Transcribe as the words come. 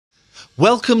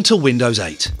Welcome to Windows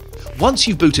 8. Once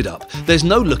you've booted up, there's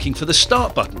no looking for the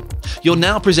Start button. You're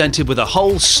now presented with a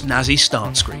whole snazzy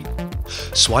start screen.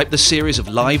 Swipe the series of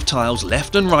live tiles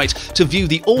left and right to view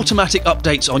the automatic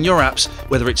updates on your apps,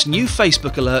 whether it's new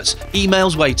Facebook alerts,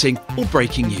 emails waiting, or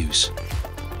breaking news.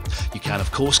 You can,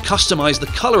 of course, customize the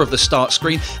color of the start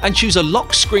screen and choose a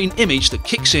lock screen image that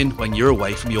kicks in when you're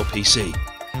away from your PC.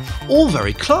 All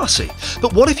very classy,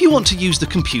 but what if you want to use the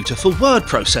computer for word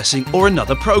processing or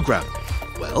another program?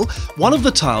 Well, one of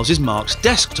the tiles is marked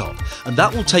Desktop, and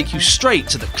that will take you straight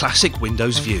to the classic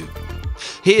Windows view.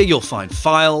 Here you'll find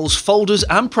files, folders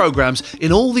and programs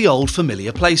in all the old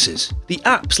familiar places. The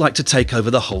apps like to take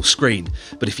over the whole screen,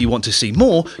 but if you want to see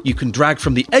more, you can drag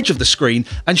from the edge of the screen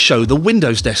and show the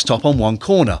Windows desktop on one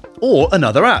corner, or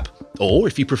another app. Or,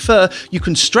 if you prefer, you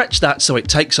can stretch that so it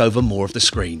takes over more of the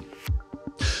screen.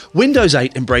 Windows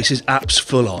 8 embraces apps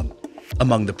full on.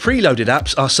 Among the preloaded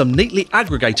apps are some neatly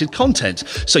aggregated content,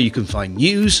 so you can find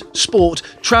news, sport,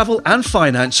 travel and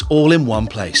finance all in one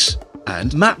place.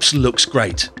 And Maps looks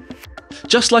great.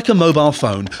 Just like a mobile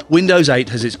phone, Windows 8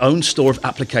 has its own store of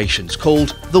applications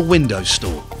called the Windows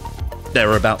Store. There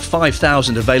are about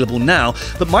 5,000 available now,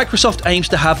 but Microsoft aims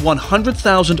to have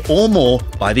 100,000 or more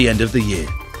by the end of the year.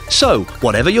 So,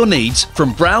 whatever your needs,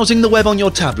 from browsing the web on your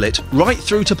tablet right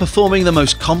through to performing the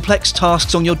most complex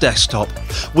tasks on your desktop,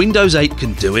 Windows 8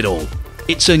 can do it all.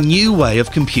 It's a new way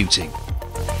of computing.